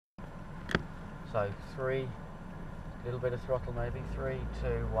So 3, a little bit of throttle maybe, 3, 2,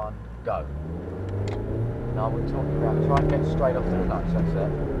 1, go. Now we're talking about, try and get straight off the clutch, that's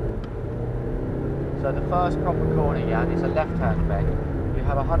it. So the first proper corner, Jan, is a left-hand bend. You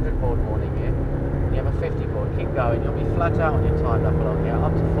have a 100 board warning here, you have a 50 board, keep going, you'll be flat out on your time lap along here,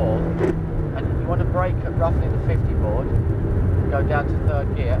 up to 4th, and you want to brake at roughly the 50 board, go down to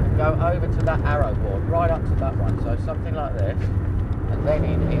 3rd gear, and go over to that arrow board, right up to that one, so something like this, and then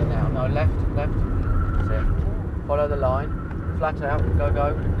in here now, no, left, that's it, follow the line, flat out,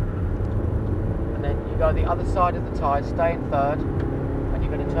 go, and then you go the other side of the tyre, stay in 3rd, and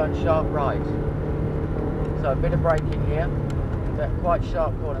you're going to turn sharp right. So a bit of braking here, that quite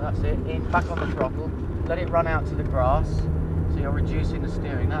sharp corner, that's it, in, back on the throttle, let it run out to the grass, so you're reducing the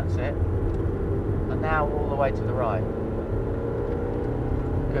steering, that's it, and now all the way to the right.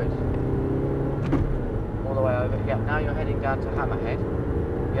 Good. All the way over, yeah, now you're heading down to Hammerhead,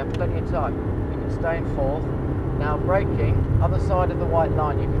 you have plenty of time, you can stay in 4th, now braking, other side of the white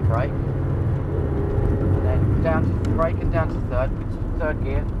line you can brake, and then down to, braking down to 3rd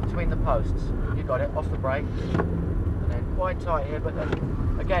gear, between the posts, you got it, off the brake, and then quite tight here, but then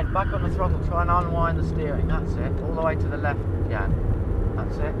again back on the throttle, try and unwind the steering, that's it, all the way to the left, Jan,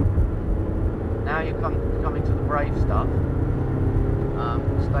 that's it. Now you're coming to the brave stuff,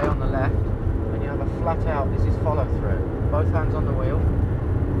 stay on the left, and you have a flat out, this is follow through, both hands on the wheel,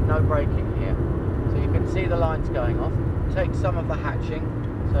 no braking here, so you can see the lines going off, take some of the hatching,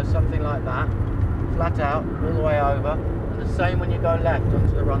 so something like that, flat out, all the way over, and the same when you go left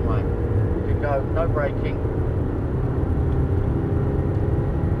onto the runway. You can go, no braking,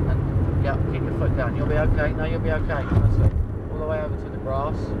 and yeah, keep your foot down, you'll be okay, no, you'll be okay, that's it, all the way over to the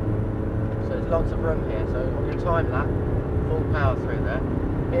grass, so there's lots of room here, so on your time lap, full power through there.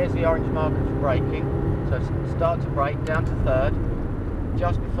 Here's the orange marker for braking, so start to brake, down to 3rd,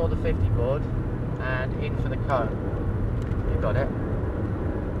 just before the 50 board, and in for the cone. You got it?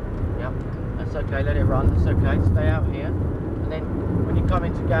 Yep, that's okay, let it run, that's okay, stay out here. And then when you come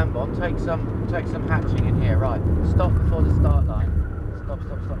into Gambon, take some hatching in here, right, stop before the start line. Stop,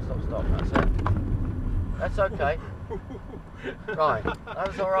 that's it. That's okay. Right,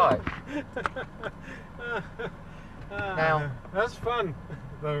 that's alright. Now, that's fun,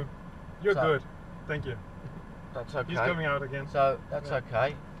 though. You're so, good. Thank you. That's okay. He's coming out again. So that's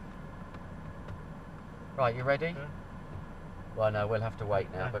okay. Right, you ready? Yeah. Well, no, we'll have to wait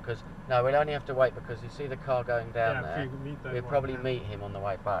now because we'll only have to wait because you see the car going down there. We'll probably meet him on the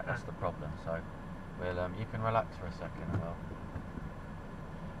way back. That's the problem. So we'll you can relax for a second. Well.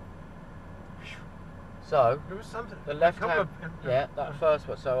 So, the left hand, yeah, that first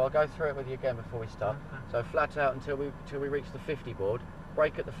one. So I'll go through it with you again before we start. So flat out until we reach the 50 board.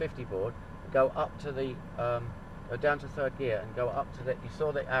 Brake at the 50 board. Go up to the, go down to 3rd gear and go up to the. You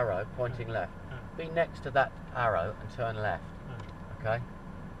saw the arrow pointing left. Be next to that arrow and turn left. Okay.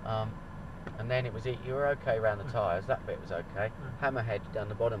 And then it was you were okay around the tyres. That bit was okay. Hammerhead down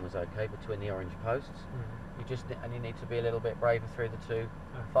the bottom was okay between the orange posts. You need to be a little bit braver through the 2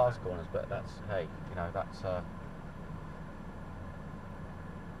 fast corners, but that's, hey, you know, that's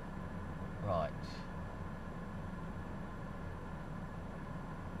right.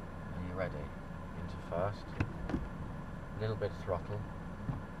 Are you ready? Into 1st, a little bit of throttle,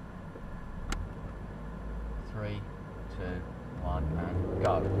 3, 2, 1, and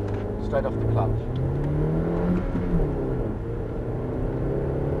go. Straight off the clutch.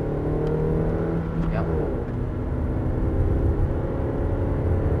 Yep.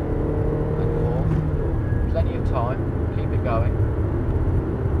 Plenty of time, keep it going,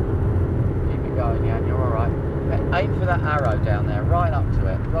 yeah, you're alright. Aim for that arrow down there, right up to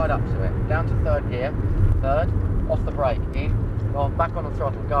it, down to 3rd gear, 3rd, off the brake, in, on, back on the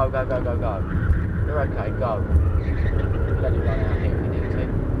throttle, go, you're okay, go, let it run out here if you need to,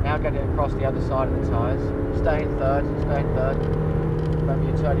 now get it across the other side of the tyres, stay in 3rd, remember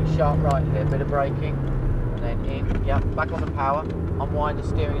you're turning sharp right here, bit of braking, and then in, yeah, back on the power, unwind the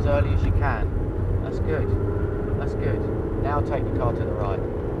steering as early as you can. That's good. That's good. Now take the car to the right.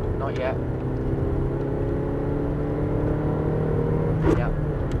 Not yet. Yeah.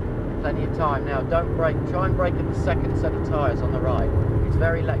 Plenty of time. Now don't brake. Try and brake at the 2nd set of tyres on the right. It's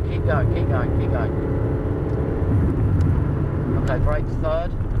very late. Keep going. Okay, brakes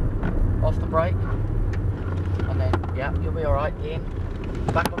 3rd. Off the brake. And then, yeah, you'll be alright. In.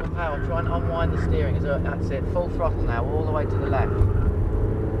 Back on the power. Try and unwind the steering. That's it. Full throttle now. All the way to the left.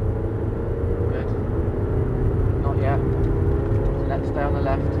 Yeah, so let's stay on the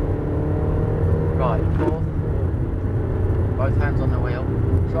left. Right, 4th. Both hands on the wheel.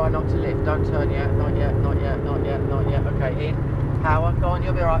 Try not to lift, don't turn yet, not yet. Okay, in. Power, go on,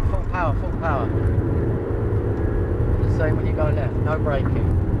 you'll be alright. Full power, full power. The same when you go left, no braking.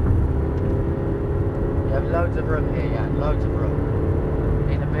 You have loads of room here, Jan, loads of room.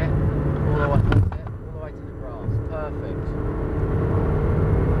 In a bit, all the way, that's it, all the way to the grass. Perfect.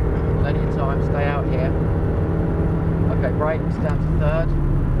 Plenty of time, stay out here. Okay, brakes down to third.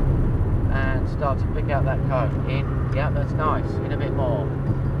 And start to pick out that cone. In, yeah, that's nice. In a bit more.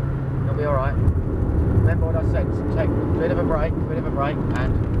 You'll be alright. Remember what I said, take a bit of a break,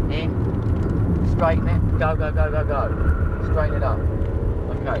 and in, straighten it, go, go, go, go, go. Straighten it up.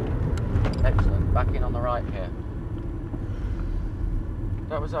 Okay, excellent. Back in on the right here.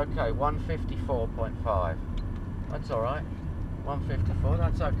 That was okay, 154.5. That's alright. 154,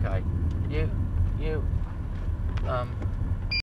 that's okay. You